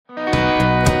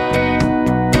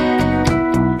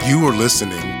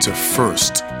listening to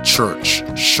First Church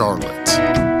Charlotte.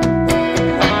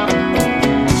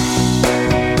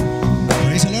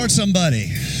 Praise the Lord,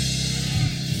 somebody.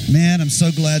 Man, I'm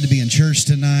so glad to be in church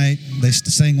tonight. They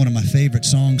sang one of my favorite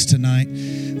songs tonight.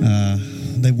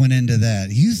 They went into that.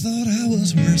 You thought I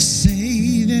was worth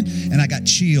saving. And I got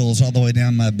chills all the way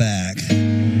down my back.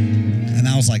 And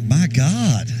I was like, my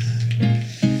God.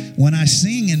 When I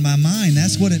sing in my mind,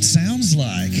 that's what it sounds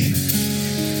like.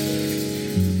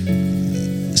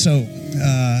 So,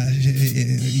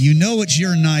 you know it's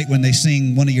your night when they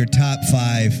sing one of your top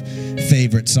 5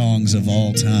 favorite songs of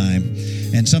all time.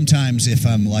 And sometimes if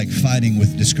I'm like fighting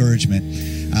with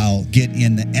discouragement, I'll get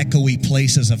in the echoey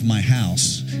places of my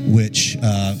house, which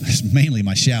is mainly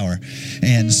my shower.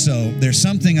 And so there's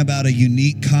something about a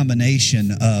unique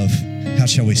combination of, how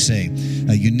shall we say,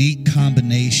 a unique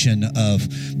combination of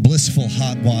blissful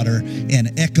hot water and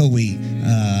echoey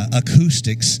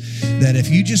acoustics that if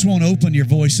you just won't open your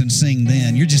voice and sing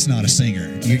then, you're just not a singer.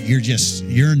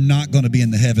 You're not going to be in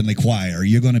the heavenly choir.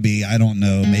 You're going to be, I don't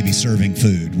know, maybe serving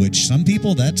food, which some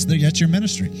people, that's your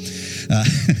ministry.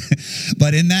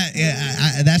 But in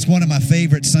that, that's one of my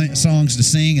favorite songs to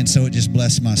sing, and so it just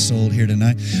blessed my soul here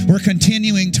tonight. We're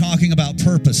continuing talking about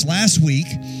purpose. Last week,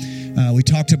 we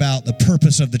talked about the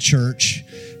purpose of the church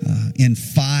in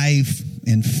five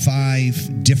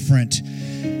different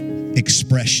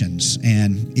expressions.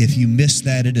 And if you missed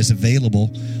that, it is available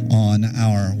on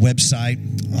our website,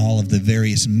 all of the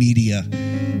various media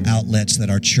outlets that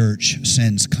our church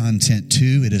sends content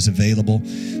to. It is available.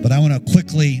 But I want to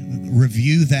quickly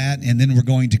review that, and then we're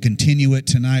going to continue it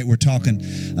tonight. We're talking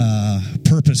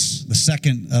purpose, the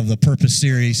second of the purpose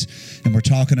series, and we're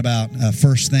talking about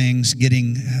first things,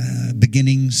 getting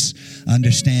beginnings,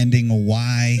 understanding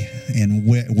why and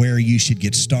where you should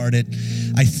get started.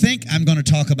 I think I'm going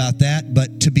to talk about that,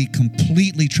 but to be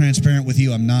completely transparent with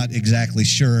you, I'm not exactly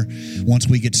sure. Once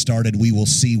we get started, we will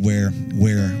see where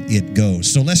it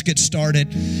goes. So let's get started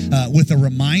with a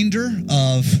reminder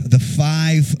of the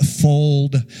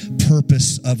 5-fold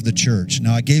purpose of the church.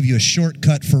 Now, I gave you a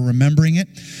shortcut for remembering it.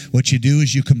 What you do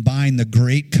is you combine the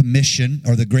Great Commission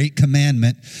or the Great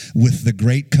Commandment with the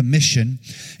Great Commission,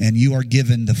 and you are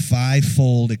given the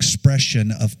 5-fold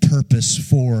expression of purpose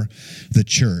for the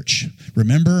church.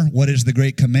 Remember, what is the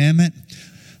Great Commandment?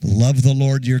 Love the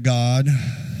Lord your God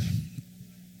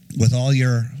with all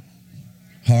your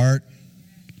heart,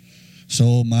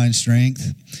 soul, mind,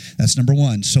 strength. That's number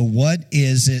 1. So what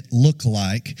does it look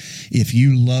like if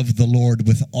you love the Lord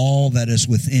with all that is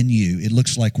within you? It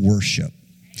looks like worship.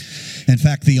 In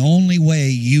fact, the only way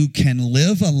you can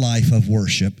live a life of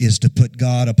worship is to put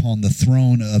God upon the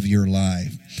throne of your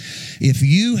life. If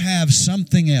you have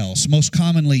something else, most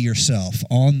commonly yourself,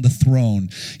 on the throne,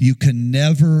 you can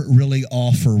never really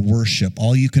offer worship.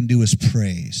 All you can do is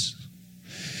praise.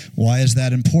 Why is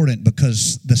that important?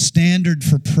 Because the standard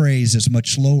for praise is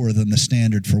much lower than the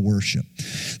standard for worship.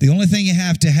 The only thing you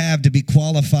have to be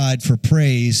qualified for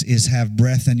praise is have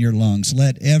breath in your lungs.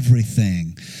 Let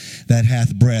everything that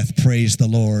hath breath praise the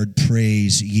Lord.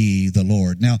 Praise ye the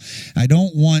Lord. Now, I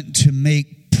don't want to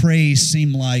make praise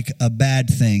seem like a bad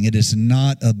thing. It is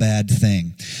not a bad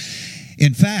thing.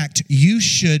 In fact, you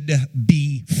should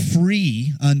be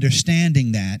free,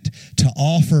 understanding that, to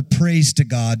offer praise to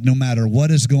God no matter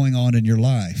what is going on in your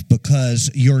life,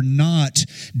 because you're not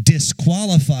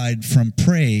disqualified from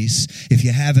praise if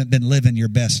you haven't been living your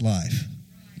best life.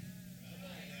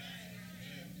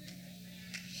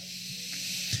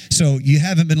 So you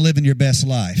haven't been living your best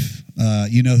life.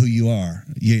 You know who you are.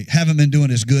 You haven't been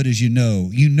doing as good as you know.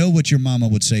 You know what your mama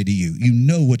would say to you. You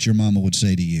know what your mama would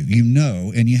say to you. You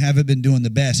know, and you haven't been doing the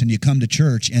best. And you come to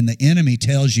church and the enemy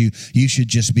tells you you should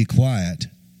just be quiet.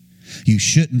 You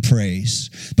shouldn't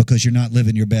praise because you're not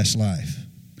living your best life.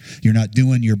 You're not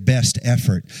doing your best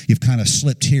effort. You've kind of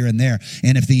slipped here and there.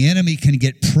 And if the enemy can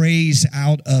get praise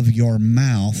out of your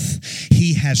mouth,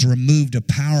 he has removed a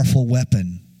powerful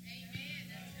weapon.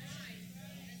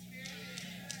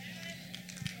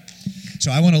 So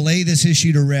I want to lay this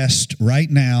issue to rest right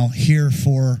now,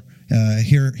 hereforth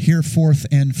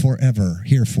and forever.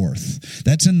 Hereforth.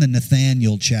 That's in the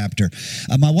Nathaniel chapter.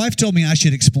 My wife told me I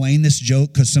should explain this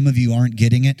joke because some of you aren't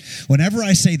getting it. Whenever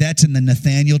I say that's in the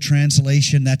Nathaniel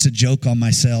translation, that's a joke on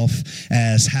myself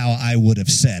as how I would have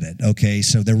said it. Okay,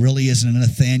 so there really isn't a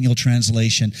Nathaniel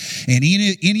translation. And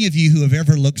any of you who have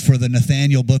ever looked for the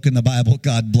Nathaniel book in the Bible,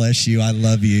 God bless you. I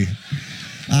love you.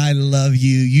 I love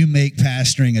you. You make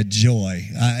pastoring a joy.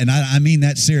 And I mean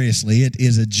that seriously. It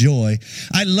is a joy.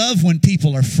 I love when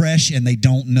people are fresh and they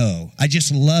don't know. I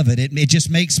just love it. It just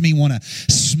makes me want to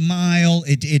smile.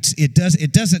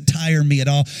 It doesn't tire me at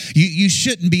all. You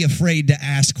shouldn't be afraid to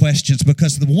ask questions,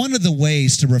 because one of the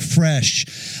ways to refresh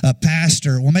a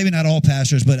pastor, well, maybe not all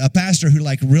pastors, but a pastor who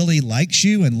really likes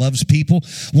you and loves people,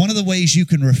 one of the ways you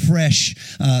can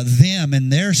refresh them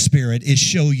and their spirit is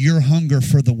show your hunger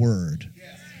for the Word.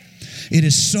 It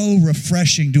is so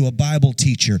refreshing to a Bible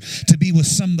teacher to be with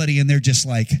somebody and they're just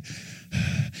like,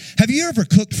 have you ever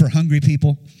cooked for hungry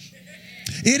people?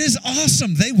 It is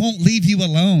awesome. They won't leave you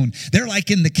alone. They're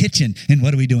like in the kitchen. And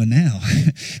what are we doing now?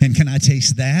 And can I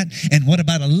taste that? And what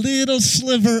about a little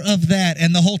sliver of that?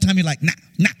 And the whole time you're like, nah.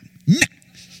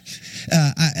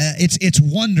 It's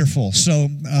wonderful. So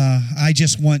I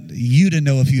just want you to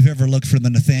know, if you've ever looked for the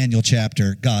Nathaniel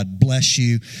chapter, God bless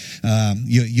you.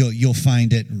 You'll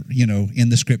find it, in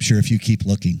the Scripture if you keep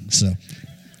looking. So,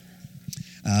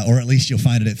 or at least you'll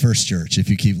find it at First Church if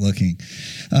you keep looking.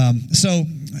 So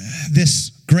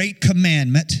this great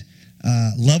commandment,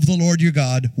 love the Lord your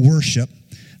God, worship,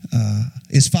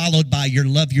 is followed by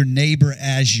love your neighbor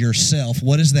as yourself.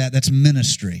 What is that? That's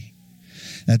ministry.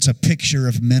 That's a picture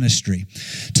of ministry.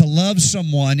 To love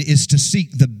someone is to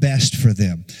seek the best for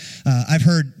them. I've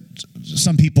heard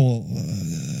some people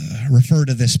refer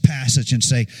to this passage and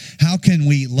say, how can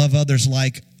we love others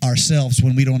like ourselves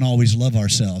when we don't always love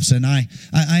ourselves? And I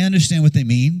understand what they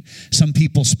mean. Some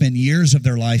people spend years of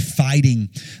their life fighting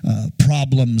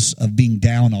problems of being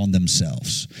down on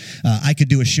themselves. I could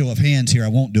do a show of hands here. I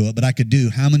won't do it, but I could do.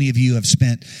 How many of you have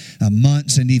spent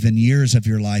months and even years of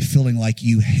your life feeling like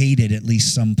you hated at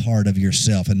least some part of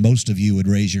yourself? And most of you would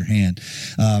raise your hand.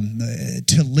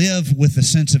 To live with a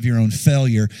sense of your own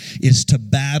failure is to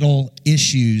battle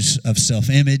issues of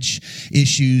self-image,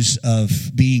 issues of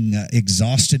being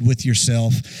exhausted with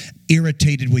yourself,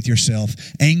 irritated with yourself,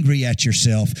 angry at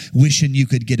yourself, wishing you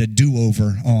could get a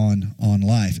do-over on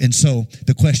life. And so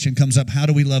the question comes up, how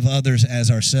do we love others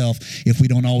as ourselves if we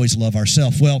don't always love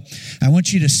ourselves? Well, I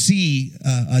want you to see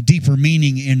a deeper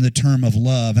meaning in the term of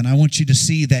love, and I want you to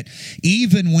see that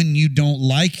even when you don't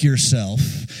like yourself,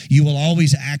 you will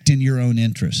always act in your own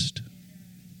interest.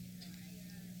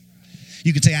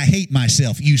 You could say, I hate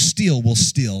myself. You still will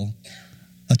steal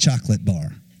a chocolate bar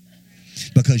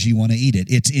because you want to eat it.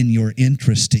 It's in your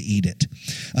interest to eat it.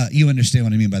 You understand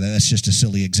what I mean by that. That's just a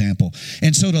silly example.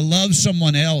 And so to love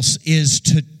someone else is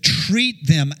to treat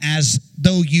them as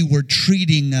though you were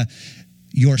treating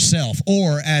yourself,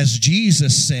 or as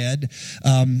Jesus said,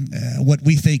 what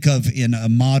we think of in a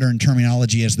modern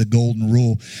terminology as the golden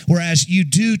rule, whereas you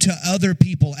do to other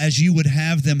people as you would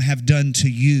have them have done to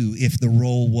you if the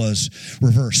role was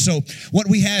reversed. So what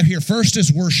we have here first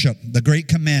is worship, the great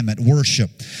commandment,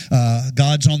 worship.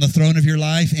 God's on the throne of your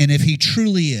life, and if he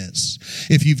truly is,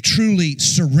 if you've truly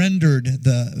surrendered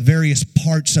the various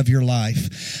parts of your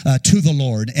life to the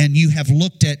Lord, and you have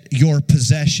looked at your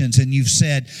possessions and you've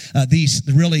said,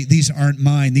 these aren't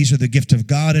mine. These are the gift of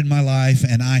God in my life,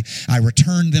 and I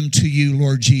return them to you,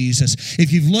 Lord Jesus.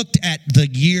 If you've looked at the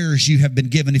years you have been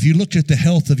given, if you looked at the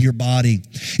health of your body,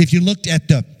 if you looked at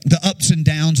the ups and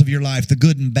downs of your life, the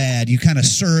good and bad, you kind of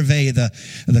survey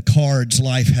the cards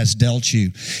life has dealt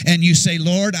you, and you say,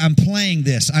 Lord, I'm playing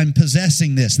this, I'm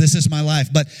possessing this is my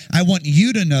life, but I want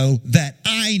you to know that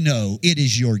I know it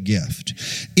is your gift.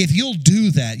 If you'll do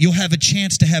that, you'll have a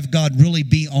chance to have God really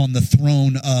be on the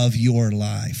throne of your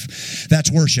life.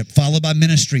 That's worship, followed by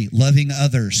ministry, loving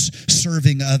others,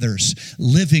 serving others,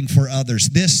 living for others.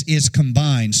 This is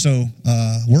combined. So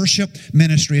worship,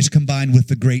 ministry is combined with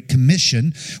the Great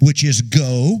Commission, which is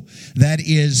go. That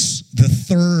is the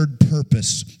third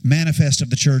purpose, manifest of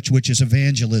the church, which is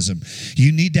evangelism.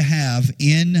 You need to have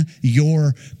in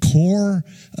your core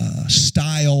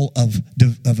style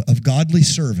of godly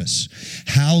service,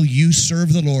 how you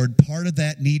serve the Lord, part of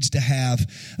that needs to have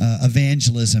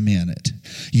evangelism in it.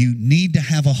 You need to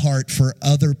have a heart for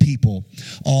other people,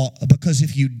 because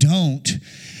if you don't,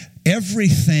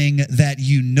 everything that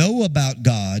you know about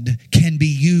God can be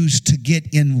used to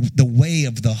get in the way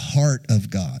of the heart of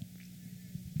God.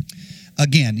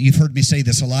 Again, you've heard me say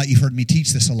this a lot. You've heard me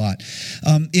teach this a lot.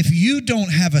 If you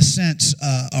don't have a sense,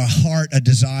 a heart, a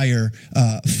desire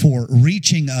for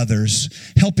reaching others,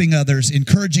 helping others,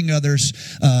 encouraging others,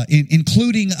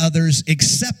 including others,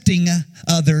 accepting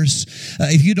others,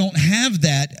 if you don't have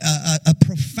that, a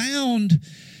profound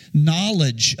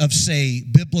knowledge of, say,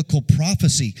 biblical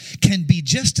prophecy can be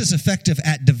just as effective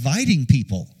at dividing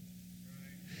people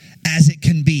as it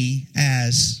can be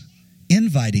as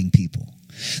inviting people.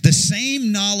 The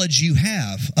same knowledge you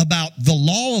have about the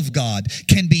law of God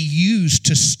can be used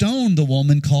to stone the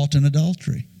woman caught in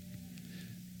adultery.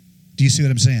 Do you see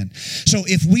what I'm saying? So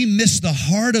if we miss the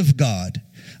heart of God,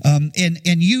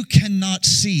 and you cannot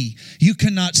see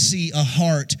a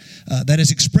heart that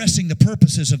is expressing the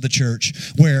purposes of the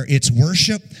church, where it's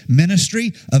worship,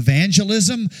 ministry,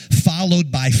 evangelism,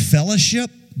 followed by fellowship.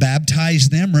 Baptize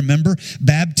them. Remember,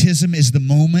 baptism is the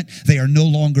moment they are no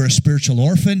longer a spiritual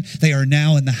orphan. They are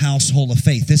now in the household of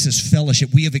faith. This is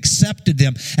fellowship. We have accepted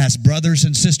them as brothers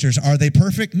and sisters. Are they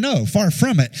perfect? No, far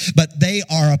from it. But they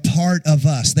are a part of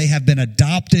us. They have been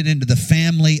adopted into the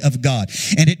family of God.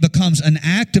 And it becomes an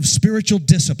act of spiritual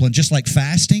discipline, just like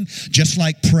fasting, just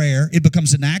like prayer. It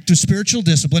becomes an act of spiritual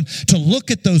discipline to look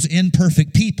at those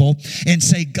imperfect people and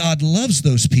say, God loves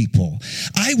those people.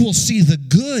 I will see the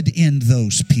good in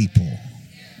those people.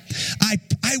 I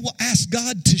will ask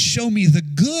God to show me the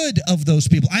good of those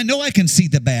people. I know I can see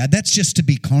the bad. That's just to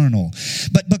be carnal.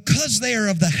 But because they are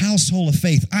of the household of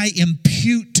faith, I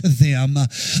impute to them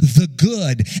the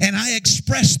good. And I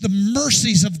express the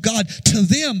mercies of God to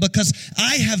them because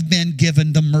I have been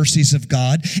given the mercies of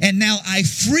God. And now I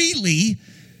freely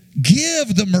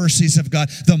give the mercies of God.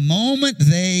 The moment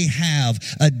they have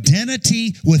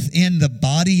identity within the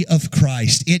body of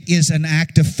Christ, it is an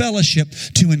act of fellowship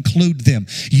to include them.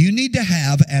 You need to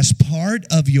have, as part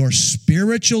of your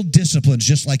spiritual disciplines,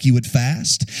 just like you would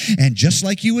fast and just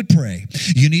like you would pray,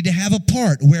 you need to have a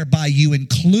part whereby you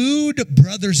include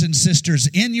brothers and sisters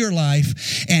in your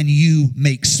life and you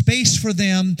make space for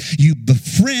them, you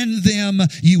befriend them,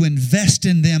 you invest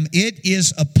in them. It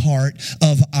is a part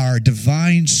of our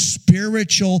divine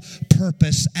spiritual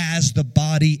purpose as the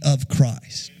body of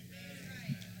Christ.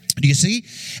 Do you see?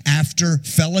 After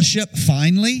fellowship,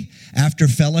 finally, after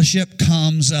fellowship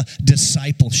comes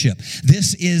discipleship.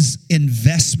 This is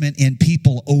investment in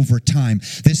people over time.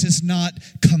 This is not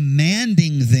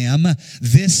commanding them.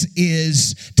 This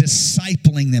is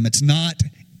discipling them. It's not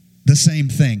the same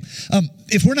thing.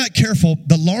 If we're not careful,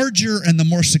 the larger and the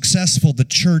more successful the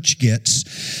church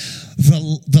gets,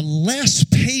 the less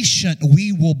patient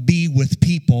we will be with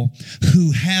people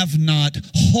who have not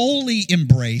wholly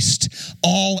embraced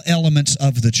all elements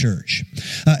of the church.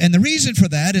 And the reason for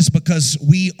that is because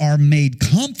we are made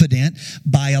confident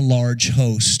by a large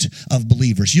host of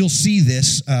believers. You'll see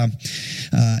this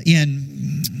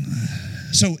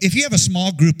so if you have a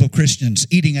small group of Christians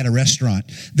eating at a restaurant,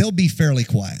 they'll be fairly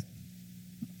quiet.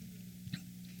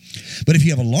 But if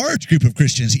you have a large group of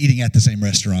Christians eating at the same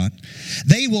restaurant,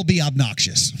 they will be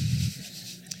obnoxious.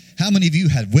 How many of you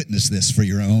have witnessed this for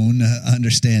your own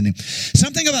understanding?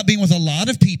 Something about being with a lot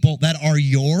of people that are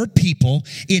your people,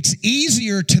 it's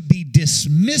easier to be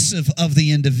dismissive of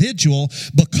the individual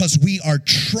because we are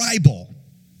tribal.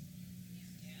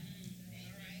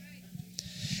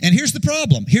 And here's the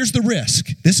problem. Here's the risk.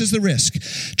 This is the risk.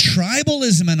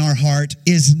 Tribalism in our heart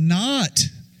is not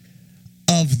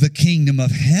of the kingdom of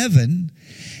heaven.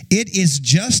 It is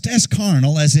just as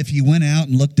carnal as if you went out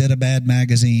and looked at a bad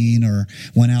magazine or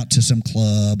went out to some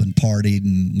club and partied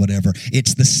and whatever.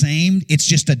 It's the same. It's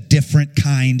just a different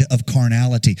kind of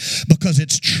carnality because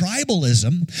it's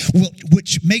tribalism,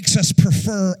 which makes us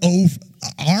prefer over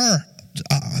our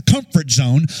comfort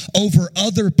zone over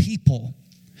other people.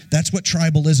 That's what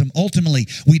tribalism, ultimately,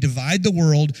 we divide the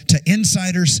world to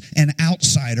insiders and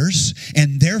outsiders,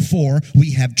 and therefore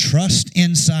we have trust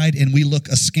inside and we look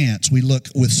askance. We look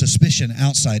with suspicion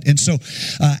outside. And so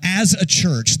as a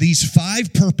church, these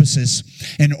 5 purposes,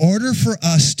 in order for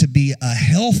us to be a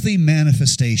healthy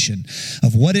manifestation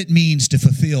of what it means to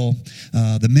fulfill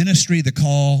the ministry, the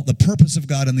call, the purpose of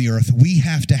God on the earth, we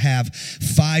have to have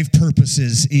 5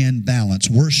 purposes in balance.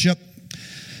 Worship,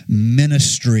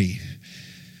 ministry,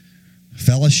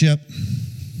 fellowship,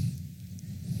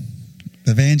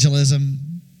 evangelism,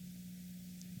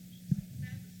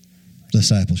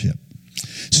 discipleship.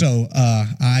 So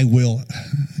I will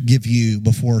give you,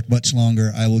 before much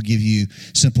longer, I will give you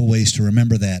simple ways to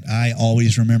remember that. I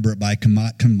always remember it by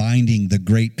combining the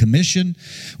Great Commission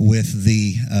with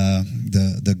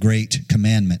the Great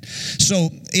Commandment. So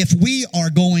if we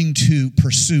are going to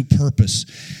pursue purpose,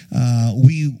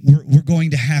 we're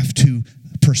going to have to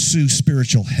pursue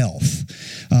spiritual health,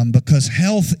 because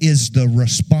health is the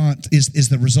response, is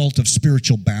the result of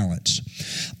spiritual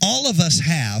balance. All of us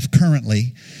have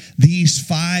currently these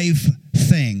 5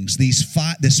 things, this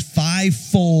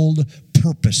 5-fold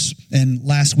purpose. And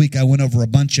last week I went over a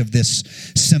bunch of this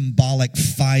symbolic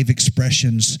 5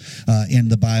 expressions in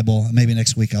the Bible. Maybe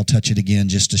next week I'll touch it again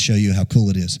just to show you how cool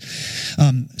it is.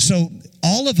 So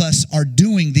all of us are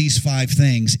doing these 5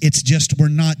 things. It's just we're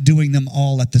not doing them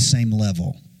all at the same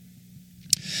level.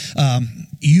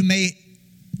 you may,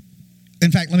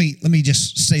 in fact, let me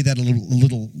just say that a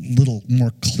little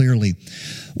more clearly.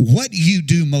 What you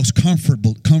do most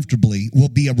comfortably will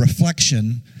be a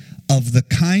reflection of the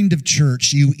kind of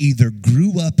church you either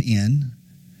grew up in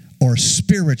or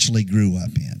spiritually grew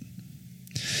up in.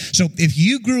 So if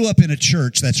you grew up in a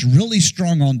church that's really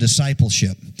strong on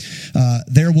discipleship,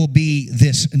 there will be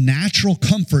this natural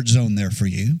comfort zone there for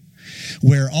you,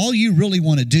 where all you really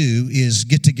want to do is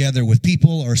get together with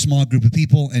people or a small group of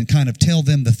people and kind of tell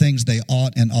them the things they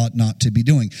ought and ought not to be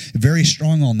doing. Very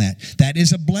strong on that. That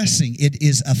is a blessing. It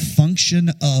is a function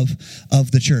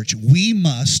of the church. We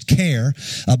must care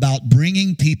about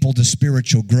bringing people to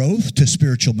spiritual growth, to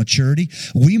spiritual maturity.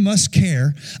 We must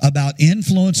care about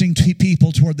influencing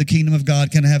people toward the kingdom of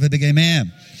God. Can I have a big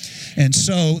amen? And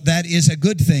so that is a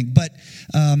good thing. But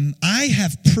I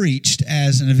have preached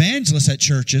as an evangelist at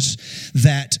churches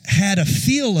that had a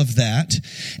feel of that,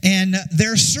 and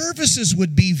their services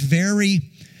would be very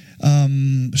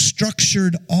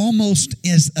structured almost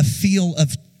as a feel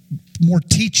of more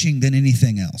teaching than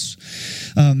anything else.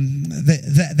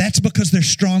 That's because they're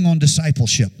strong on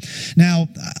discipleship. Now,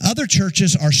 other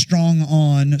churches are strong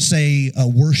on, say,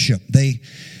 worship. They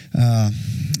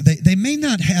may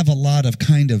not have a lot of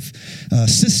kind of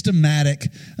systematic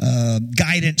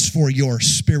guidance for your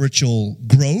spiritual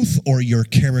growth or your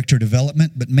character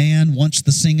development, but man, once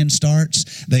the singing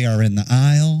starts, they are in the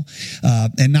aisle.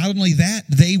 And not only that,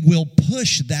 they will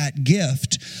push that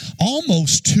gift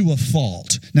almost to a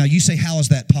fault. Now, you say, how is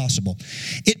that possible?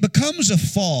 It becomes a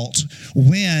fault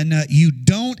when you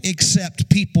don't accept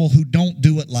people who don't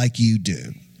do it like you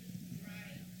do.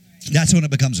 That's when it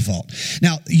becomes a fault.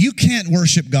 Now, you can't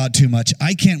worship God too much.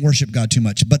 I can't worship God too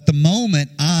much. But the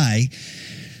moment I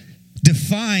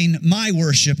define my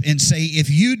worship and say, if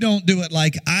you don't do it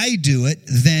like I do it,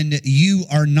 then you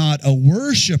are not a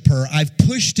worshiper, I've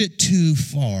pushed it too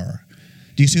far.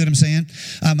 Do you see what I'm saying?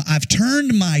 I've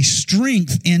turned my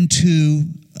strength into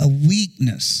a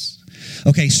weakness.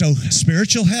 Okay, so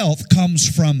spiritual health comes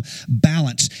from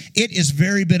balance. It is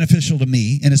very beneficial to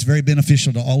me, and it's very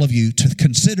beneficial to all of you to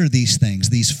consider these things,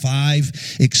 these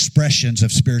 5 expressions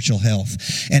of spiritual health,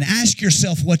 and ask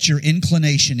yourself what your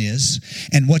inclination is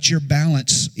and what your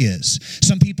balance is.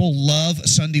 Some people love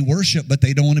Sunday worship, but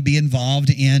they don't want to be involved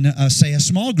in, say, a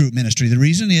small group ministry. The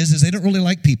reason is they don't really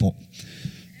like people.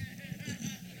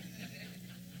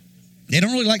 They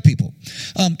don't really like people.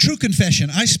 True confession,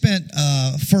 I spent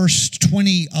first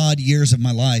 20-odd years of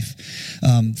my life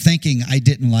thinking I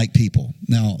didn't like people.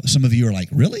 Now, some of you are like,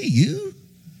 really? You?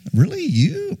 Really?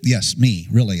 You? Yes, me.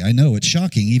 Really. I know. It's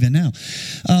shocking even now.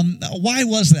 Why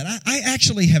was that? I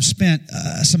actually have spent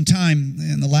some time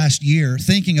in the last year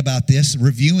thinking about this,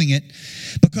 reviewing it,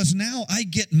 because now I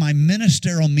get my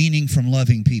ministerial meaning from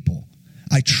loving people.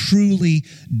 I truly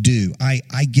do.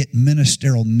 I get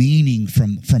ministerial meaning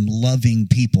from loving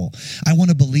people. I want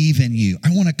to believe in you.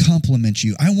 I want to compliment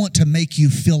you. I want to make you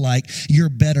feel like you're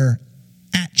better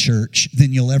at church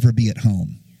than you'll ever be at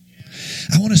home.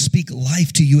 I want to speak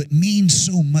life to you. It means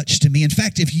so much to me. In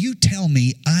fact, if you tell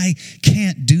me I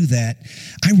can't do that,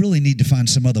 I really need to find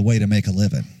some other way to make a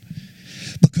living,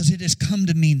 because it has come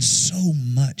to mean so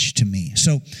much to me.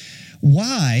 So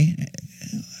why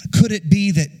could it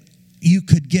be that you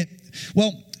could get,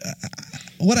 well,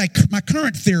 my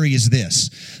current theory is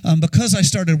this. Because I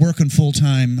started working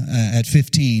full-time at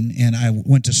 15, and I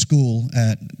went to school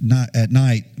at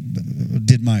night,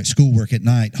 did my schoolwork at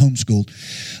night, homeschooled,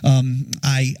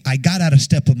 I got out of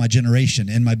step with my generation,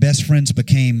 and my best friends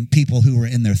became people who were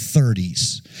in their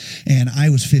 30s, and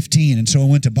I was 15, and so I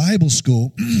went to Bible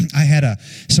school. I had a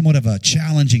somewhat of a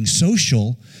challenging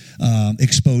social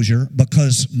exposure,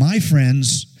 because my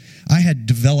friends, I had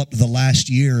developed the last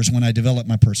years, when I developed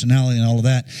my personality and all of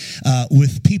that,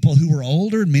 with people who were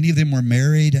older. Many of them were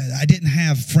married. I didn't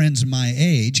have friends my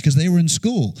age because they were in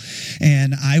school,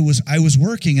 and I was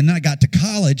working. And then I got to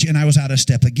college, and I was out of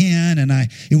step again, and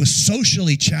it was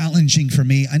socially challenging for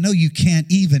me. I know you can't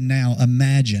even now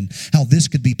imagine how this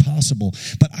could be possible,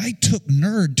 but I took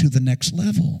nerd to the next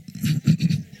level.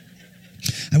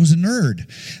 I was a nerd.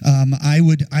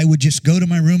 I would just go to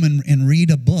my room and read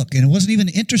a book. And it wasn't even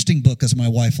an interesting book, as my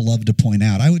wife loved to point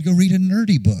out. I would go read a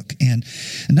nerdy book, and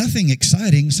nothing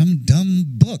exciting, some dumb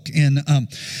book. And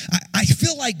I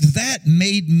feel like that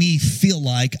made me feel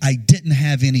like I didn't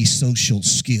have any social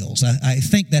skills. I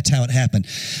think that's how it happened.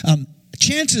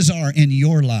 Chances are in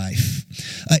your life,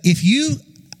 if you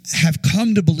have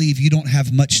come to believe you don't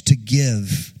have much to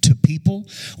give to people, people,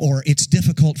 or it's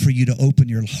difficult for you to open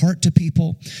your heart to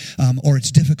people, or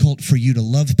it's difficult for you to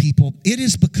love people, it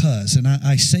is because, and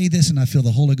I say this and I feel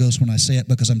the Holy Ghost when I say it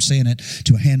because I'm saying it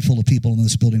to a handful of people in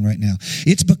this building right now.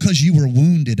 It's because you were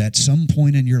wounded at some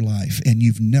point in your life and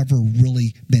you've never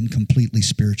really been completely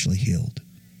spiritually healed.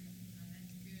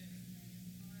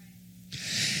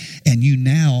 And you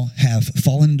now have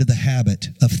fallen into the habit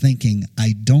of thinking,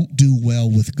 I don't do well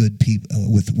with good people,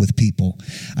 with people.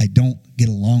 I don't get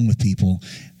along with people.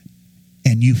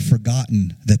 And you've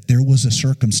forgotten that there was a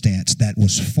circumstance that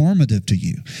was formative to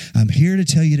you. I'm here to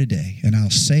tell you today, and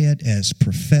I'll say it as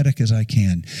prophetic as I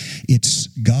can. It's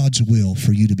God's will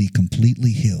for you to be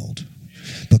completely healed,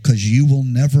 because you will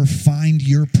never find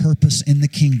your purpose in the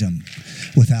kingdom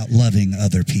without loving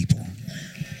other people.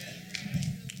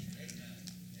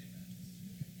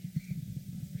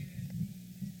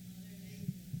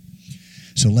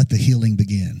 So let the healing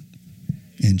begin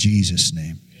in Jesus'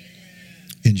 name.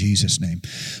 In Jesus' name.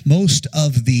 Most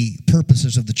of the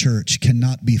purposes of the church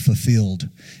cannot be fulfilled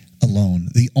alone.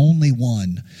 The only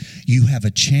one you have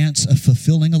a chance of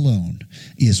fulfilling alone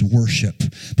is worship.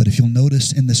 But if you'll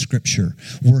notice in the scripture,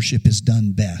 worship is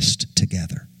done best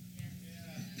together.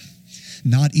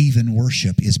 Not even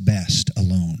worship is best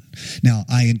alone. Now,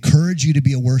 I encourage you to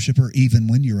be a worshiper even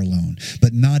when you're alone.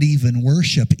 But not even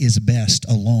worship is best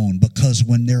alone, because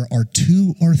when there are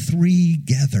 2 or 3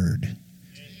 gathered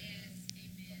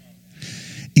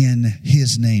in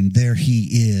His name, there He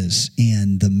is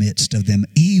in the midst of them.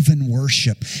 Even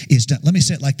worship is done. Let me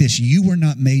say it like this. You were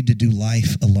not made to do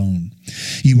life alone.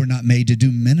 You were not made to do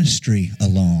ministry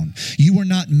alone. You were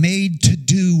not made to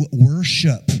do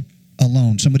worship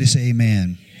alone. Somebody say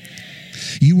amen.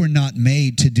 You were not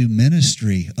made to do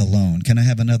ministry alone. Can I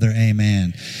have another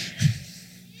amen?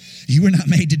 You were not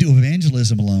made to do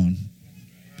evangelism alone.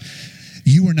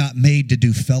 You were not made to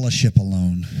do fellowship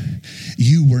alone.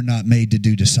 You were not made to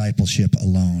do discipleship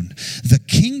alone. The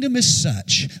kingdom is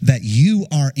such that you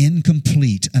are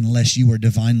incomplete unless you are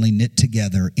divinely knit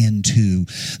together into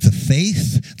the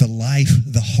faith, the life,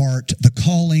 the heart, the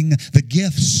calling, the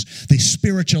gifts, the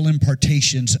spiritual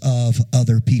impartations of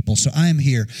other people. So I am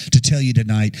here to tell you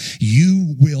tonight,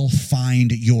 you will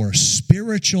find your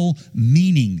spiritual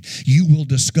meaning. You will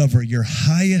discover your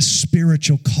highest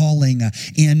spiritual calling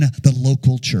in the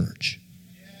local church.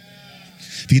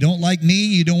 If you don't like me,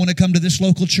 you don't want to come to this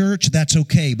local church, that's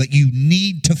okay. But you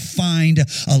need to find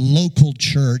a local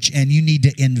church and you need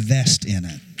to invest in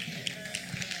it.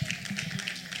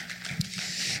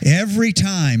 Every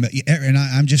time, and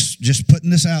I'm just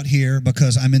putting this out here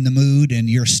because I'm in the mood and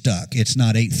you're stuck. It's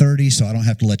not 8:30, so I don't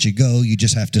have to let you go. You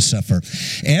just have to suffer.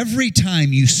 Every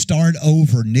time you start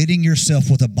over knitting yourself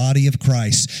with a body of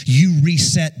Christ, you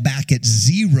reset back at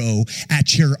 0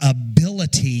 at your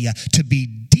ability to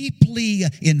be deeply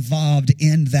involved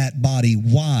in that body.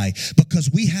 Why? Because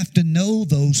we have to know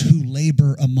those who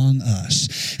labor among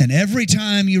us. And every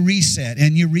time you reset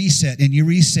and you reset and you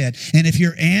reset, and if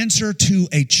your answer to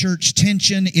a church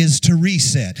tension is to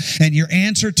reset, and your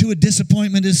answer to a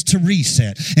disappointment is to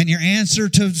reset, and your answer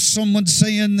to someone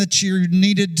saying that you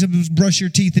needed to brush your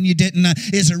teeth and you didn't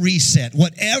is a reset.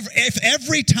 Whatever, if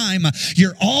every time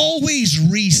you're always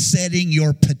resetting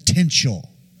your potential.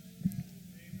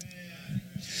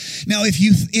 Now,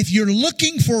 if you're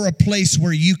looking for a place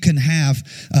where you can have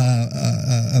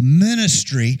a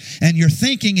ministry, and you're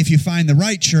thinking if you find the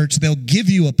right church, they'll give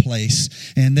you a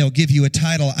place and they'll give you a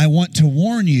title, I want to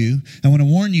warn you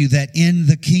that in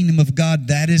the kingdom of God,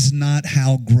 that is not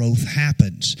how growth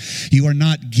happens. You are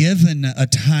not given a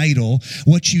title.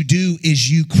 What you do is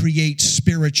you create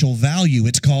spiritual value.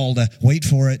 It's called, wait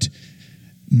for it,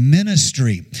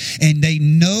 ministry. And they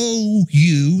know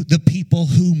you, the people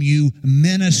whom you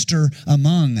minister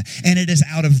among. And it is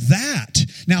out of that.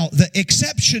 Now, the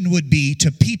exception would be to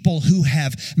people who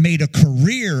have made a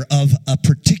career of a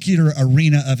particular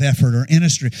arena of effort or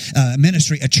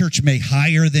ministry. A church may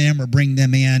hire them or bring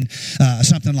them in,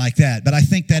 something like that. But I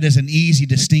think that is an easy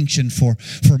distinction for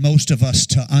most of us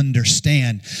to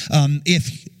understand.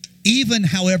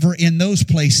 However, in those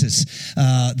places,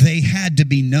 they had to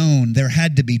be known. There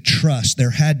had to be trust.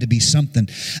 There had to be something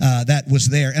that was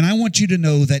there. And I want you to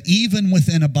know that even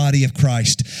within a body of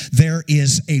Christ, there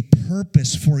is a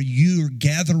purpose for you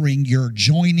gathering, you're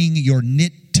joining, you're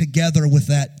knit together with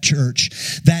that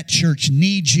church. That church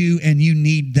needs you, and you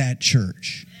need that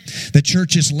church. The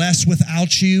church is less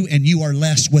without you, and you are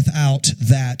less without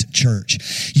that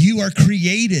church. You are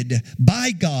created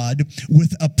by God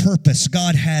with a purpose.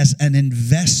 God has an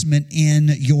investment in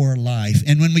your life.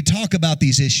 And when we talk about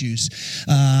these issues,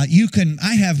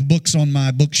 I have books on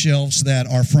my bookshelves that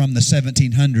are from the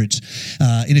 1700s.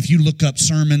 And if you look up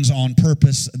sermons on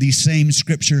purpose, these same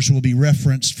scriptures will be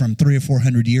referenced from 300 or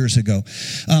 400 years ago.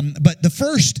 But the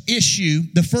first issue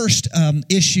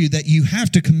that you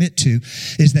have to commit to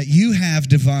is that you have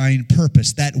divine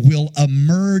purpose that will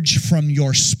emerge from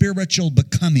your spiritual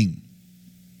becoming.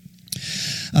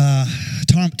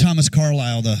 Thomas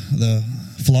Carlyle, the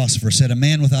philosopher, said, "A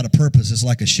man without a purpose is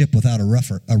like a ship without a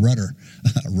rudder."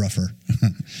 A ruffer.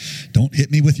 Don't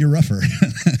hit me with your ruffer.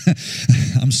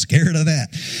 I'm scared of that.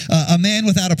 A man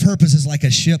without a purpose is like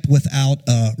a ship without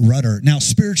a rudder. Now,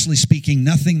 spiritually speaking,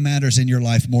 nothing matters in your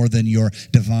life more than your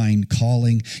divine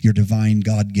calling, your divine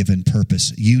God-given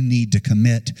purpose. You need to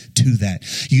commit to that.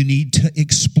 You need to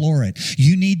explore it.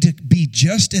 You need to be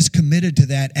just as committed to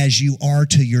that as you are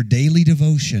to your daily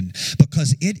devotion,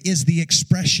 because it is the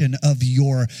expression of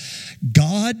your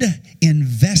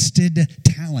God-invested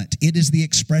talent. It is the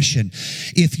expression.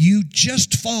 If you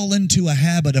just fall into a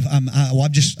habit of, I'm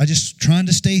just trying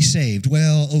to stay saved.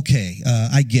 Well, okay,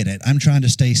 I get it. I'm trying to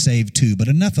stay saved too, but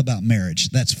enough about marriage.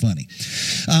 That's funny.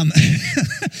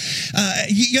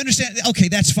 You understand? Okay,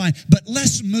 that's fine. But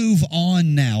let's move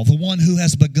on now. The one who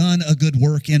has begun a good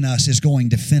work in us is going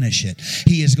to finish it.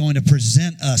 He is going to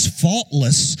present us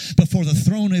faultless before the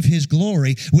throne of his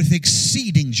glory with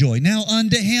exceeding joy. Now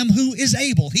unto him who is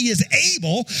able. He is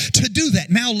able to do that.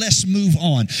 Now let's move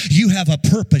on. You have a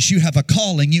purpose. You have a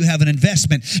calling. You have an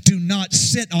investment. Do not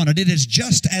sit on it. It is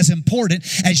just as important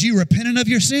as you repenting of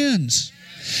your sins.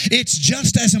 It's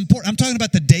just as important. I'm talking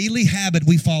about the daily habit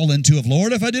we fall into of,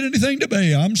 Lord, if I did anything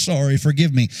today, I'm sorry,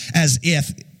 forgive me. As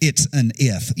if it's an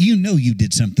if. You know you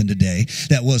did something today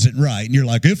that wasn't right. And you're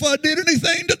like, if I did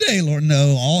anything today, Lord.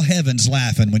 No, all heaven's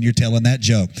laughing when you're telling that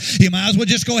joke. You might as well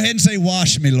just go ahead and say,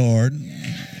 wash me, Lord.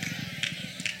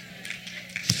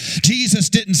 Jesus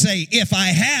didn't say, if I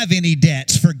have any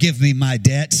debts, forgive me my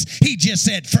debts. He just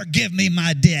said, forgive me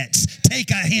my debts. Take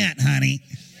a hint, honey.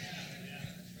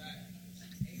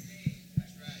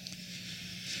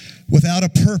 Without a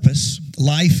purpose,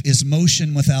 life is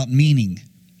motion without meaning.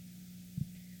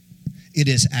 It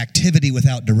is activity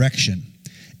without direction.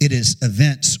 It is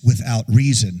events without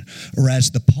reason. Or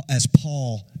as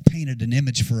Paul painted an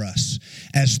image for us,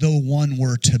 as though one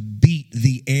were to beat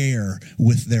the air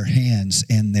with their hands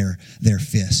and their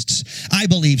fists. I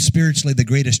believe spiritually the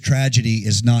greatest tragedy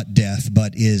is not death,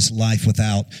 but is life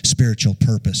without spiritual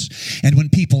purpose. And when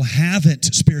people haven't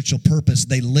spiritual purpose,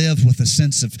 they live with a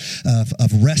sense of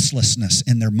restlessness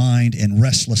in their mind and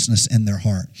restlessness in their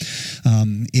heart.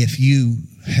 If you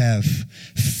have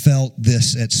felt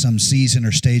this at some season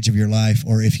or stage of your life,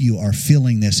 or if you are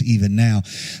feeling this even now,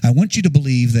 I want you to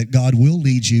believe that God will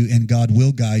lead you and God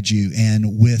will guide you.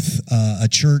 And with a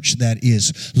church that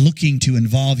is looking to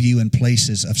involve you in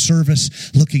places of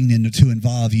service, looking to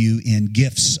involve you in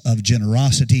gifts of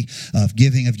generosity, of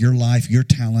giving of your life, your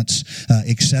talents,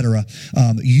 etc.,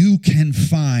 you can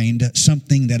find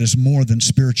something that is more than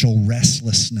spiritual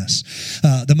restlessness.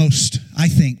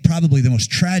 Probably the most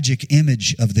tragic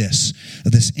image of this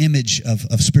image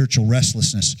of spiritual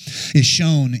restlessness is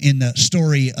shown in the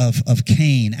story of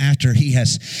Cain after he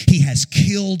has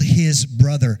killed his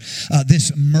brother.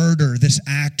 This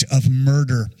act of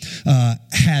murder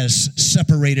has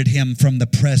separated him from the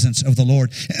presence of the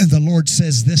Lord. And the Lord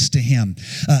says this to him,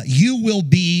 you will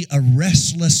be a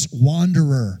restless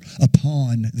wanderer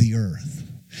upon the earth.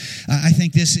 I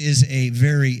think this is a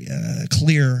very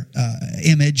clear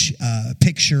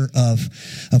picture of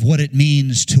what it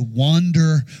means to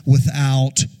wander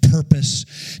without purpose,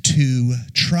 to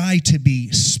try to be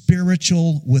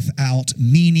spiritual without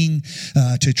meaning,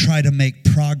 to try to make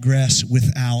progress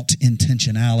without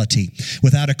intentionality.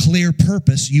 Without a clear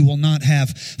purpose, you will not have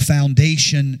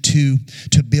foundation to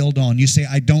build on. You say,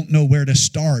 I don't know where to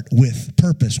start with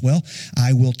purpose. Well,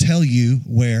 I will tell you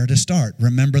where to start.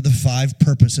 Remember the 5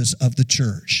 purposes of the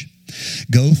church.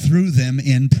 Go through them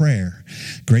in prayer.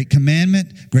 Great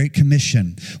commandment, great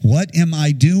commission. What am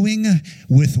I doing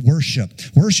with worship?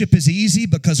 Worship is easy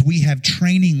because we have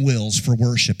training wheels for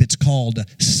worship. It's called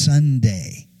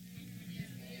Sunday.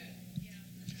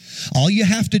 All you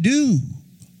have to do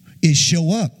is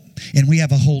show up. And we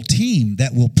have a whole team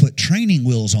that will put training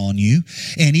wheels on you.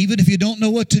 And even if you don't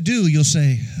know what to do, you'll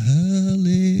say,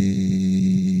 Hallelujah.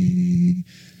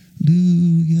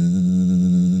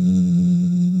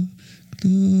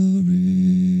 Glory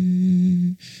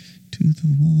to the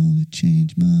one that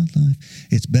changed my life.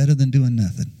 It's better than doing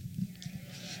nothing.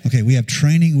 have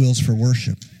training wheels for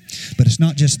worship. But it's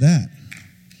not just that.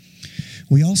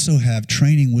 We also have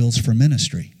training wheels for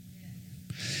ministry.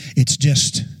 It's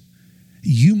just,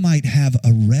 you might have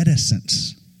a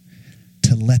reticence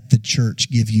to let the church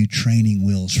give you training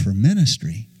wheels for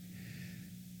ministry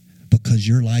because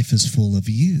your life is full of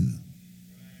you.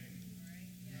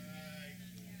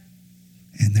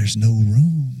 And there's no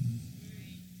room.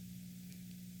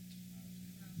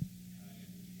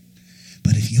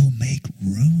 But if you'll make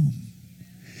room,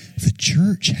 the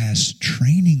church has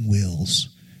training wheels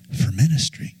for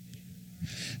ministry.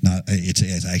 Now,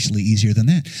 it's actually easier than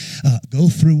that. Go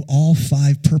through all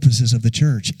 5 purposes of the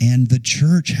church, and the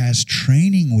church has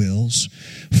training wheels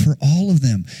for all of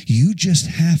them. You just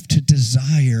have to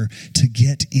desire to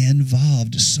get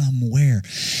involved somewhere.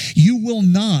 You will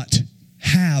not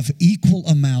have equal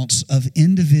amounts of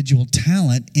individual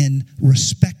talent in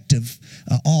respective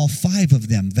all 5 of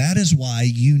them. That is why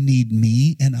you need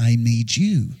me and I need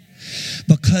you.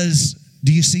 Because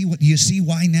do you see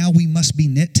why now we must be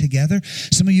knit together?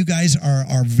 Some of you guys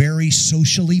are very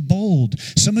socially bold.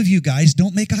 Some of you guys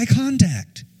don't make eye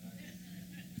contact.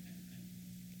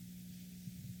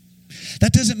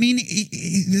 That doesn't mean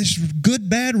it's good,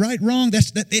 bad, right, wrong.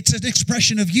 It's an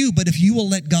expression of you. But if you will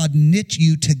let God knit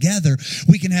you together,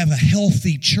 we can have a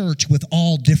healthy church with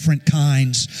all different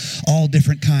kinds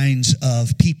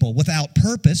of people. Without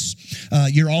purpose,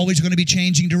 you're always going to be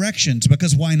changing directions,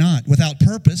 because why not? Without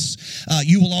purpose,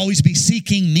 you will always be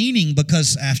seeking meaning,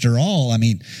 because after all,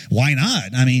 why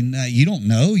not? You don't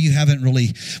know. You haven't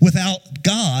really. Without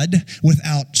God,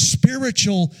 without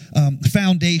spiritual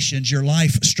foundations, your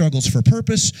life struggles for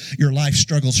purpose, your life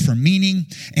struggles for meaning,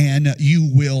 and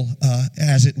you will,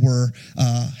 as it were,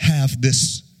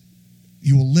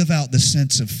 you will live out the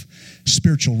sense of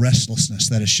spiritual restlessness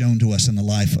that is shown to us in the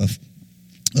life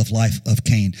of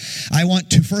Cain. I want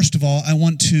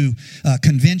to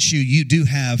convince you, you do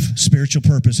have spiritual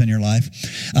purpose in your life.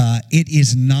 It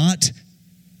is not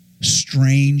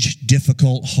strange,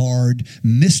 difficult, hard,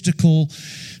 mystical,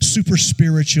 super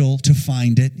spiritual to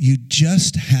find it. You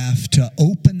just have to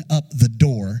open up the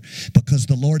door, because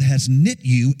the Lord has knit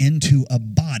you into a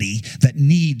body that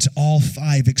needs all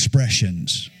 5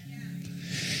 expressions.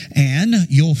 And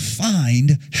you'll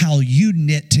find how you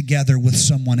knit together with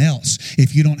someone else.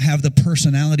 If you don't have the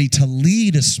personality to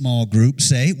lead a small group,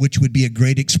 say, which would be a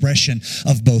great expression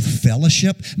of both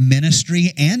fellowship,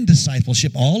 ministry, and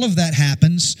discipleship, all of that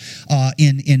happens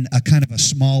in a kind of a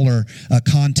smaller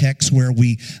context, where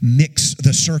we mix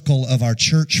the circle of our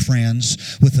church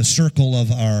friends with the circle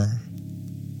of our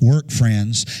work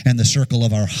friends and the circle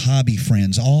of our hobby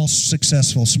friends. All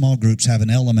successful small groups have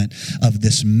an element of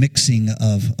this mixing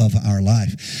of our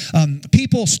life.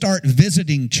 People start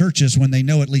visiting churches when they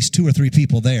know at least 2 or 3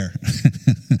 people there.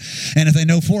 And if they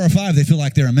know 4 or 5, they feel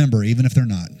like they're a member, even if they're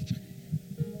not.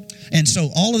 And so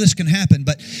all of this can happen,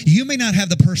 but you may not have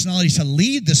the personality to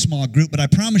lead the small group, but I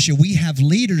promise you, we have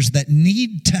leaders that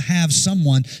need to have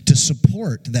someone to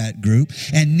support that group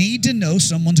and need to know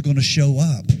someone's going to show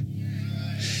up.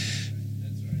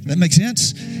 That makes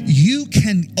sense? You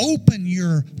can open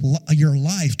your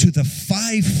life to the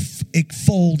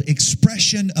 5-fold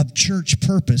expression of church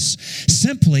purpose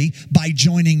simply by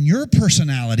joining your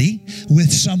personality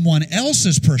with someone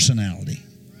else's personality.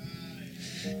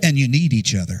 And you need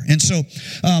each other. And so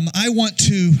I want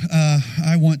to,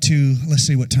 let's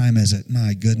see, what time is it?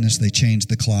 My goodness, they changed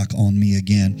the clock on me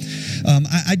again.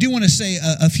 I do want to say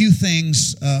a few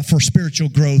things for spiritual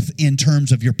growth in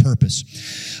terms of your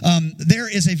purpose. There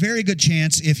is a very good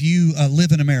chance, if you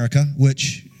live in America,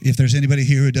 which, if there's anybody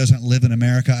here who doesn't live in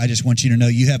America, I just want you to know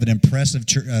you have an impressive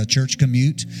church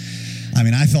commute.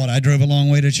 I thought I drove a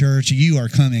long way to church. You are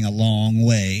coming a long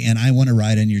way, and I want to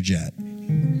ride in your jet.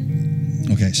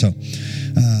 Okay, so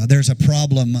there's a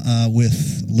problem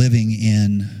with living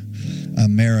in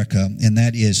America, and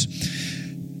that is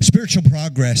spiritual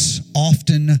progress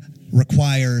often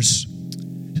requires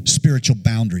spiritual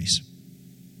boundaries.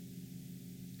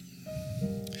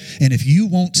 And if you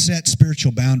won't set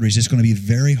spiritual boundaries, it's going to be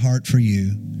very hard for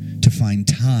you to find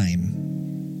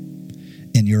time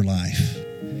in your life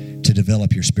to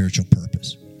develop your spiritual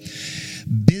purpose.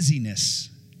 Busyness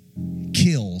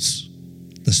kills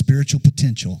the spiritual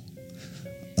potential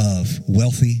of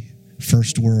wealthy,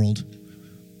 first world,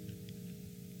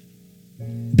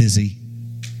 busy,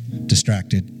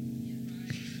 distracted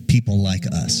people like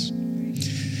us.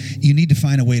 You need to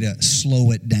find a way to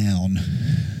slow it down.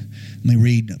 Let me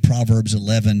read Proverbs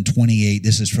 11:28.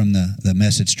 This is from the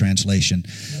Message translation.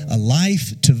 A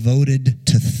life devoted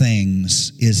to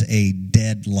things is a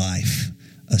dead life,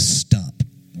 a stump.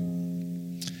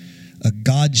 A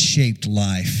God-shaped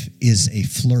life is a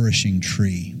flourishing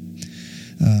tree.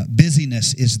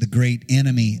 Busyness is the great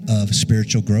enemy of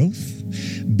spiritual growth.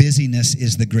 Busyness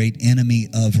is the great enemy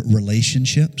of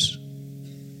relationships.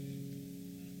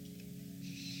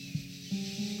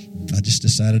 I just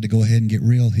decided to go ahead and get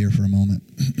real here for a moment.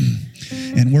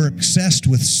 And we're obsessed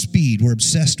with speed. We're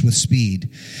obsessed with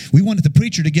speed. We wanted the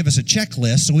preacher to give us a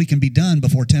checklist so we can be done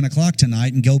before 10 o'clock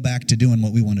tonight and go back to doing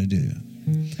what we want to do.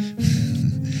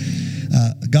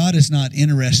 God is not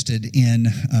interested in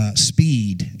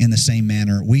speed in the same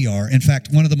manner we are. In fact,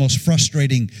 one of the most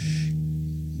frustrating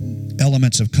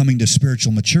elements of coming to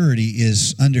spiritual maturity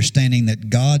is understanding that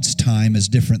God's time is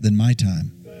different than my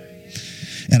time.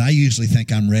 And I usually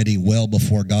think I'm ready well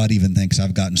before God even thinks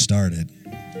I've gotten started.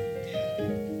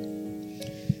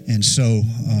 And so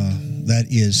that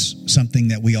is something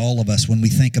that all of us, when we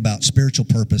think about spiritual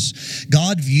purpose,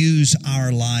 God views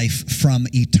our life from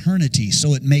eternity,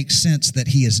 so it makes sense that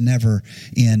He is never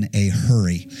in a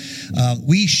hurry.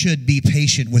 We should be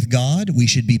patient with God. We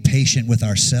should be patient with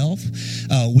ourselves.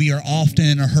 We are often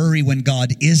in a hurry when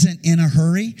God isn't in a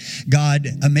hurry. God,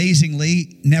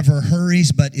 amazingly, never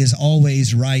hurries, but is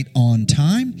always right on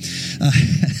time.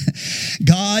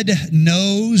 God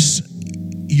knows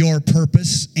your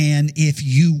purpose, and if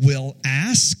you will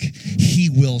ask, He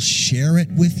will share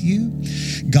it with you.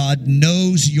 God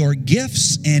knows your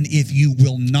gifts, and if you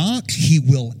will knock, He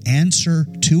will answer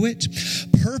to it.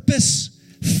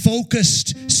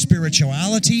 Purpose-focused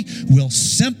spirituality will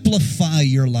simplify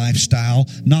your lifestyle,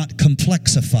 not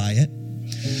complexify it.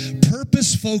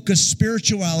 Purpose-focused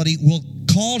spirituality will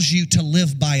cause you to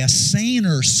live by a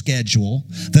saner schedule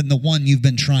than the one you've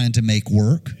been trying to make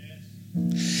work.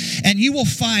 And you will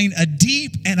find a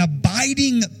deep and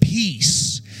abiding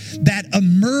peace that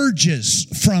emerges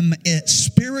from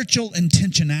spiritual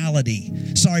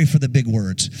intentionality. Sorry for the big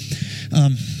words.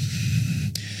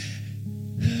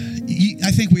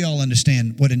 I think we all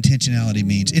understand what intentionality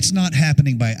means. It's not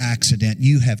happening by accident.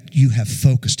 You have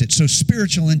focused it. So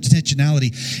spiritual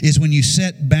intentionality is when you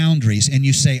set boundaries and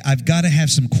you say, I've got to have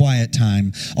some quiet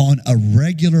time on a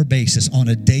regular basis, on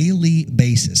a daily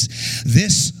basis.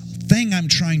 This thing I'm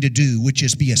trying to do, which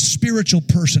is be a spiritual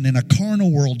person in a carnal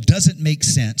world, doesn't make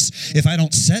sense if I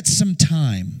don't set some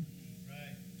time.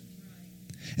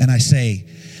 And I say,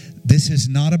 this is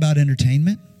not about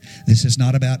entertainment. This is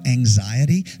not about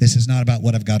anxiety. This is not about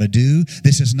what I've got to do.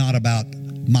 This is not about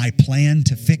my plan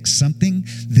to fix something.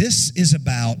 This is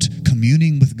about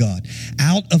communing with God.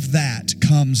 Out of that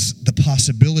comes the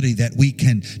possibility that we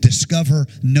can discover,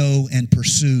 know, and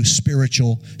pursue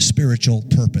spiritual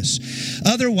purpose.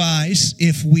 Otherwise,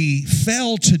 if we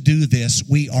fail to do this,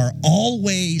 we are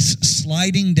always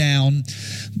sliding down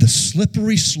the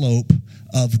slippery slope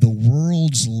of the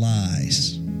world's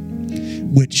lies,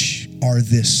 which are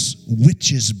this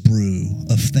witch's brew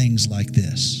of things like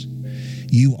this.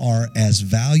 You are as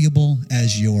valuable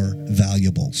as your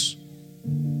valuables.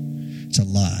 It's a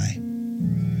lie.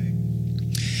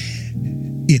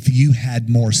 If you had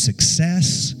more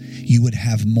success, you would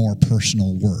have more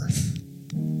personal worth.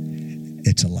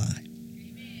 It's a lie.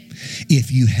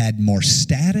 If you had more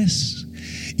status,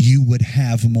 you would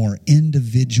have more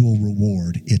individual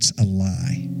reward. It's a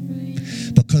lie.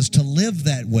 Because to live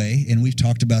that way, and we've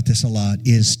talked about this a lot,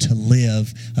 is to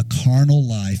live a carnal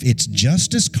life. It's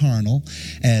just as carnal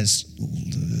as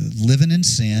living in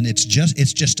sin. It's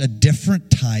just a different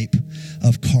type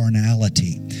of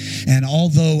carnality. And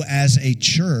although as a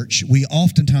church, we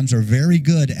oftentimes are very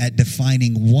good at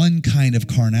defining one kind of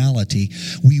carnality,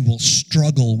 we will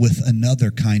struggle with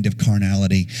another kind of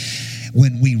carnality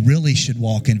when we really should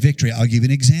walk in victory. I'll give you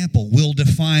an example. We'll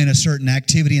define a certain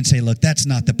activity and say, look, that's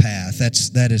not the path.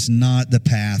 That is not the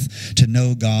path to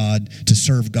know God, to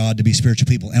serve God, to be spiritual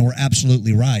people. And we're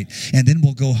absolutely right. And then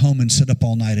we'll go home and sit up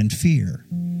all night in fear,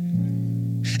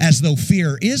 as though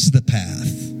fear is the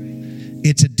path.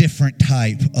 It's a different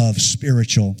type of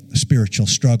spiritual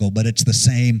struggle, but it's the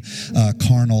same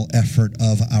carnal effort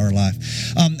of our life.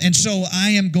 And so I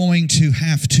am going to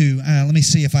have to, let me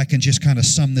see if I can just kind of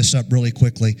sum this up really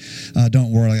quickly.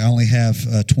 Don't worry, I only have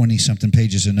 20-something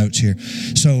pages of notes here.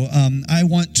 So I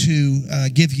want to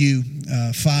give you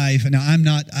 5. Now, I'm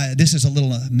not, this is a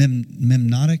little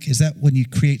mnemonic. Is that when you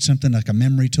create something like a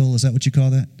memory tool? Is that what you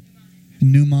call that?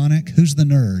 Mnemonic? Who's the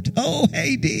nerd? Oh,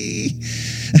 hey, D.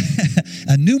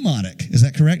 A mnemonic. Is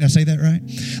that correct? Did I say that right?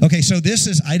 Okay, so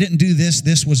I didn't do this.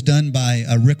 This was done by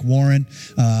Rick Warren.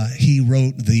 He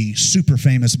wrote the super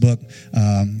famous book,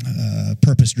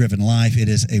 Purpose Driven Life. It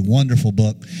is a wonderful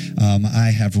book.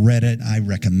 I have read it. I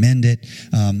recommend it.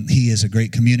 He is a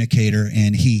great communicator,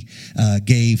 and he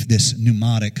gave this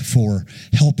mnemonic for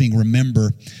helping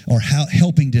remember or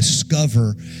helping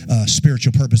discover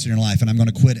spiritual purpose in your life. And I'm going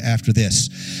to quit after this.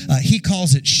 He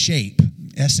calls it SHAPE.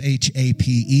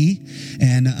 SHAPE,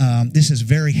 and this is a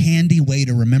very handy way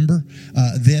to remember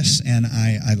this, and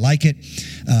I like it.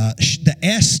 The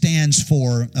S stands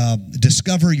for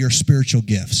discover your spiritual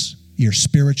gifts. Your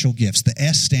spiritual gifts. The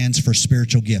S stands for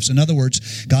spiritual gifts. In other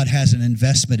words, God has an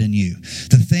investment in you.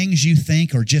 The things you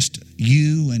think are just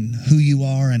you and who you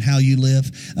are and how you live,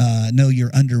 no,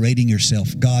 you're underrating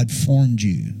yourself. God formed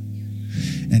you.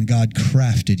 And God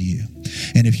crafted you.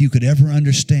 And if you could ever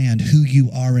understand who you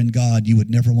are in God, you would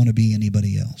never want to be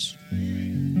anybody else.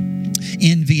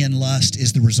 Envy and lust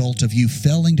is the result of you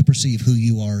failing to perceive who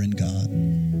you are in God.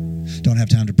 Don't have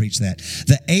time to preach that.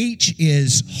 The H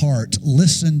is heart.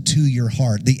 Listen to your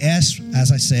heart. The S,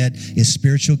 as I said, is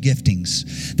spiritual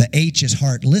giftings. The H is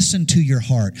heart. Listen to your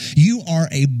heart. You are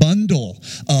a bundle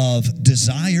of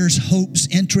desires, hopes,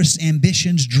 interests,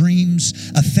 ambitions,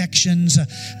 dreams, affections.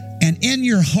 And in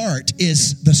your heart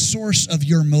is the source of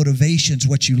your motivations,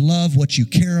 what you love, what you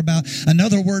care about.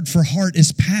 Another word for heart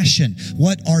is passion.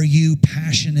 What are you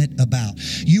passionate about?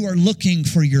 You are looking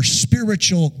for your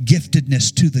spiritual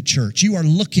giftedness to the church. You are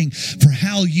looking for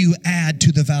how you add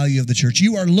to the value of the church.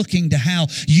 You are looking to how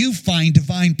you find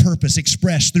divine purpose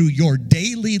expressed through your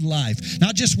daily life.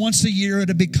 Not just once a year at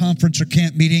a big conference or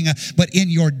camp meeting, but in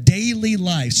your daily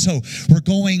life. So we're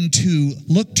going to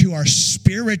look to our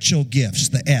spiritual gifts,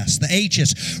 the S. The H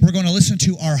is we're going to listen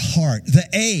to our heart. The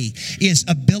A is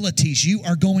abilities. You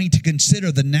are going to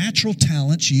consider the natural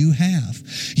talents you have.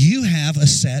 You have a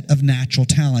set of natural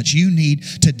talents. You need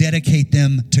to dedicate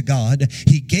them to God.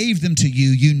 He gave them to you.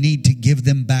 You need to give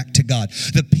them back to God.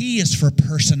 The P is for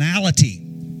personality.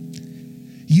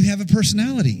 You have a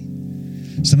personality.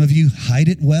 Some of you hide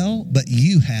it well, but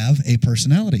you have a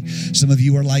personality. Some of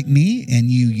you are like me, and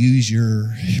you use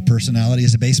your personality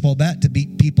as a baseball bat to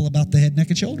beat people about the head, neck,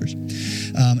 and shoulders.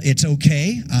 It's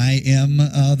okay. I am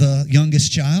the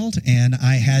youngest child, and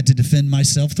I had to defend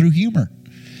myself through humor.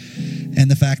 And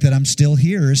the fact that I'm still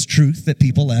here is truth that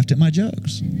people laughed at my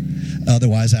jokes.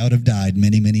 Otherwise, I would have died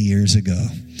many, many years ago.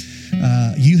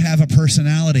 You have a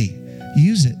personality.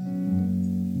 Use it.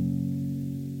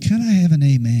 Can I have an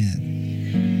amen?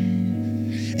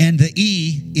 And the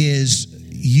E is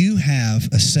you have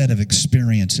a set of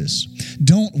experiences.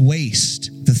 Don't waste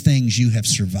the things you have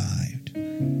survived.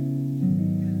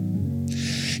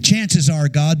 Chances are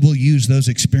God will use those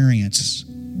experiences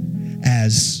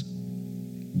as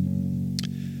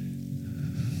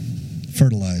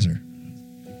fertilizer,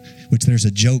 which there's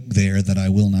a joke there that I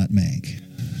will not make.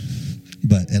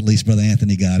 But at least Brother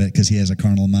Anthony got it because he has a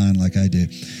carnal mind like I do.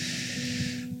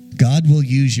 God will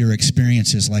use your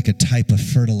experiences like a type of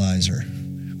fertilizer,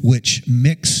 which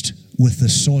mixed with the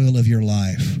soil of your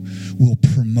life will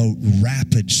promote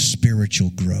rapid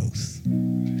spiritual growth.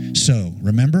 So,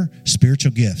 remember,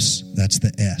 spiritual gifts, that's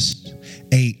the S.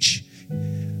 H,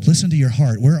 listen to your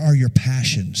heart. Where are your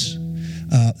passions?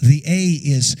 The A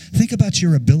is, think about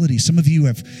your abilities. Some of you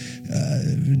have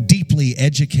deeply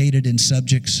educated in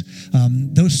subjects.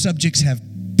 Those subjects have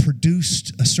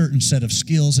produced a certain set of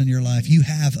skills in your life. You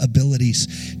have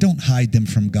abilities. Don't hide them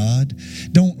from God.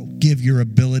 Don't give your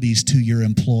abilities to your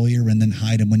employer and then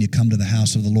hide them when you come to the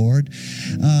house of the Lord.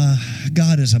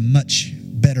 God is a much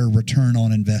better return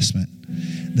on investment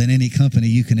than any company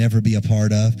you can ever be a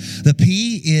part of. The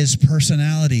P is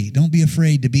personality. Don't be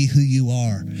afraid to be who you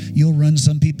are. You'll run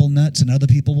some people nuts and other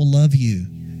people will love you.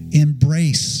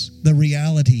 Embrace the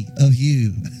reality of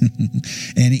you.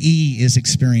 And E is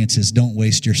experiences. Don't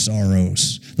waste your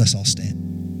sorrows. Let's all stand.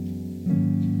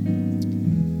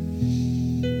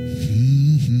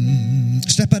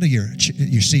 Step out of your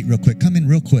seat real quick. Come in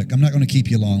real quick. I'm not going to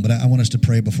keep you long, but I want us to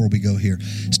pray before we go here.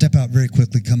 Step out very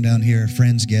quickly. Come down here.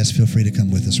 Friends, guests, feel free to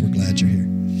come with us. We're glad you're here.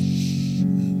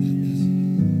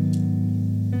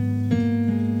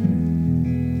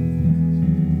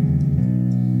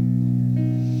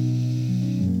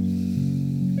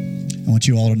 I want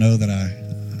you all to know that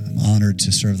I'm honored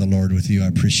to serve the Lord with you. I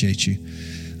appreciate you.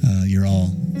 You're all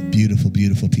beautiful,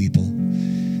 beautiful people.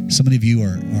 So many of you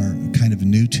are kind of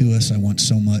new to us. I want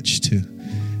so much to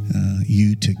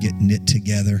you to get knit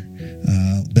together.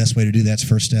 Best way to do that's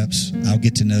first steps. I'll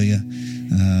get to know you.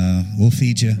 We'll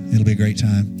feed you. It'll be a great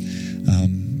time.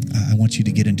 I want you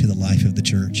to get into the life of the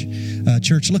church.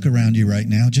 Church, look around you right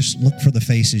now. Just look for the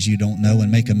faces you don't know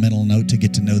and make a mental note to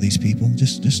get to know these people.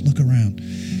 Just look around.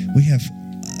 We have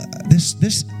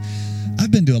this. I've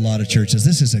been to a lot of churches.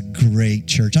 This is a great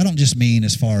church. I don't just mean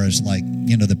as far as like,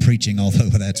 the preaching, although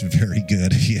that's very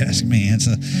good if you ask me. I'm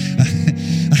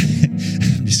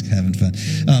just having fun.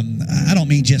 I don't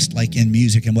mean just like in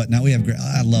music and whatnot.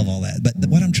 I love all that. But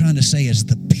what I'm trying to say is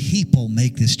the people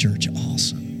make this church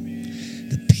awesome.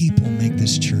 The people make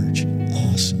this church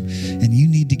awesome. And you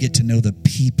need to get to know the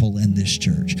people in this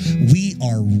church. We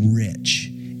are rich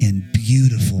in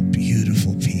beautiful,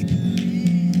 beautiful people.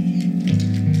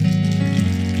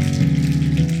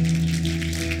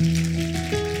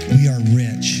 We are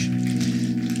rich.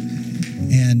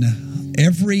 And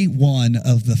every one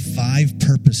of the 5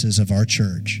 purposes of our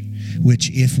church, which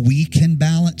if we can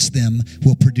balance them,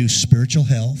 will produce spiritual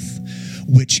health,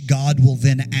 which God will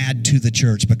then add to the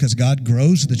church, because God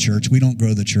grows the church. We don't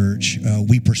grow the church.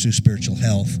 We pursue spiritual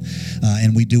health,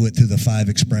 and we do it through the 5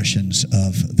 expressions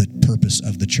of the purpose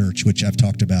of the church, which I've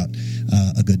talked about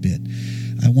a good bit.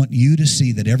 I want you to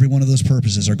see that every one of those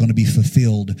purposes are going to be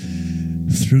fulfilled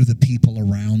through the people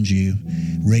around you,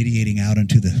 radiating out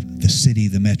into the city,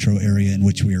 the metro area in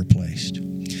which we are placed.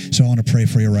 So I want to pray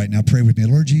for you right now. Pray with me.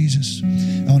 Lord Jesus,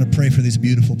 I want to pray for these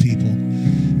beautiful people.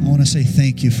 I want to say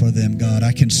thank you for them, God.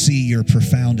 I can see your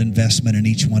profound investment in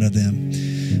each one of them.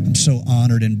 I'm so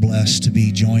honored and blessed to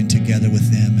be joined together with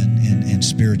them in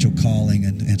spiritual calling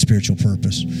and spiritual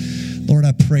purpose. Lord,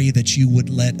 I pray that you would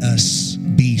let us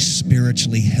be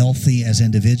spiritually healthy as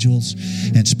individuals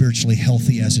and spiritually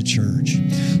healthy as a church.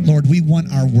 Lord, we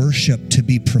want our worship to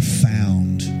be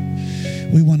profound.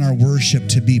 We want our worship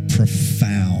to be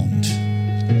profound.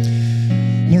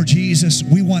 Lord Jesus,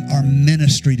 we want our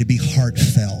ministry to be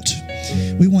heartfelt.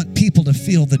 We want people to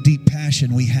feel the deep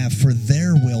passion we have for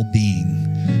their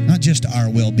well-being. Not just our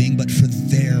well-being, but for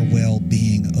their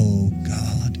well-being, oh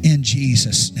God. In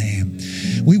Jesus' name.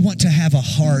 We want to have a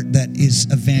heart that is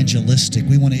evangelistic.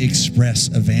 We want to express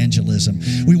evangelism.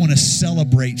 We want to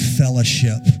celebrate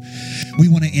fellowship. We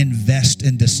want to invest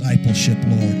in discipleship,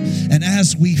 Lord. And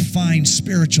as we find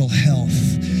spiritual health,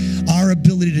 our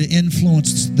ability to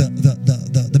influence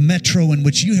the metro in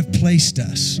which you have placed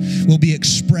us will be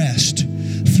expressed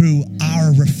through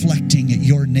our reflecting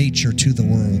your nature to the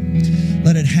world.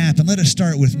 Let it happen. Let it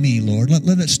start with me, Lord.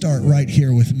 Let it start right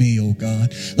here with me, oh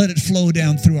God. Let it flow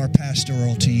down through our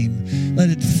pastoral team. Let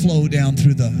it flow down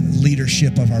through the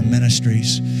leadership of our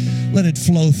ministries. Let it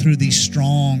flow through these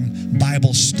strong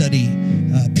Bible study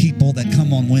people that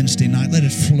come on Wednesday night. Let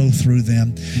it flow through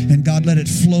them. And God, let it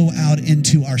flow out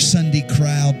into our Sunday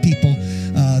crowd, people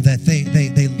that they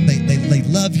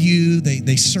love you,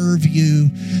 they serve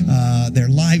you, their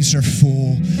lives are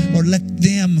full. Lord, let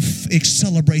them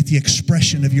celebrate the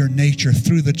expression of your nature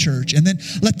through the church. And then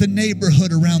let the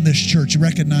neighborhood around this church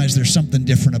recognize there's something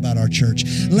different about our church.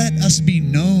 Let us be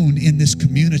known in this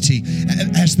community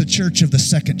as the church of the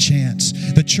second chance,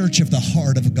 the church of the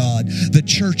heart of God, the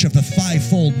church of the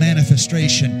 5-fold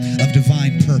manifestation of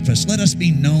divine purpose. Let us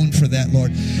be known for that,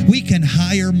 Lord. We can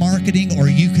hire marketing, or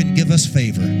you can give us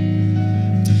favor.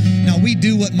 Now, we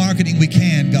do what marketing we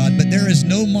can, God, but there is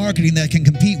no marketing that can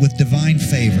compete with divine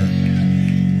favor.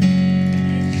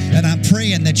 And I'm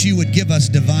praying that you would give us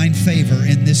divine favor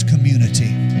in this community.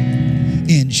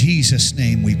 In Jesus'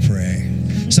 name we pray.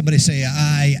 Somebody say,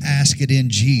 I ask it in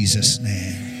Jesus'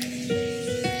 name.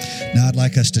 Now, I'd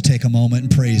like us to take a moment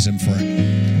and praise him for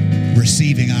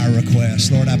receiving our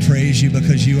request. Lord, I praise you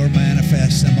because you are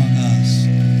manifest among us.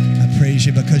 I praise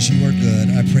you because you are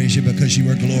good. I praise you because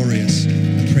you are glorious.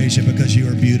 I praise you because you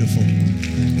are beautiful.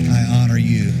 I honor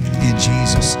you in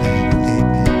Jesus' name.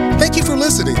 Amen. Thank you for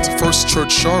listening to First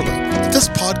Church Charlotte. If this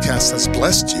podcast has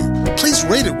blessed you, please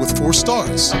rate it with 4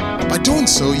 stars. By doing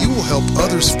so, you will help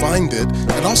others find it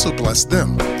and also bless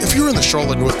them. If you're in the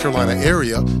Charlotte, North Carolina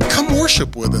area, come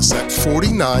worship with us at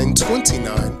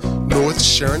 4929 North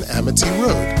Sharon Amity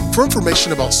Road. For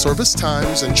information about service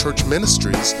times and church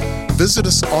ministries, visit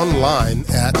us online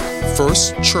at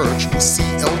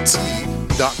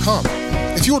firstchurchclt.com.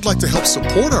 If you would like to help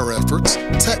support our efforts,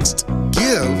 text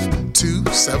GIVE to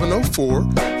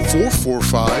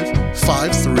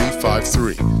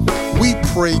 704-445-5353. We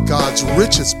pray God's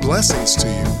richest blessings to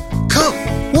you. Come,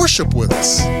 worship with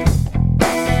us.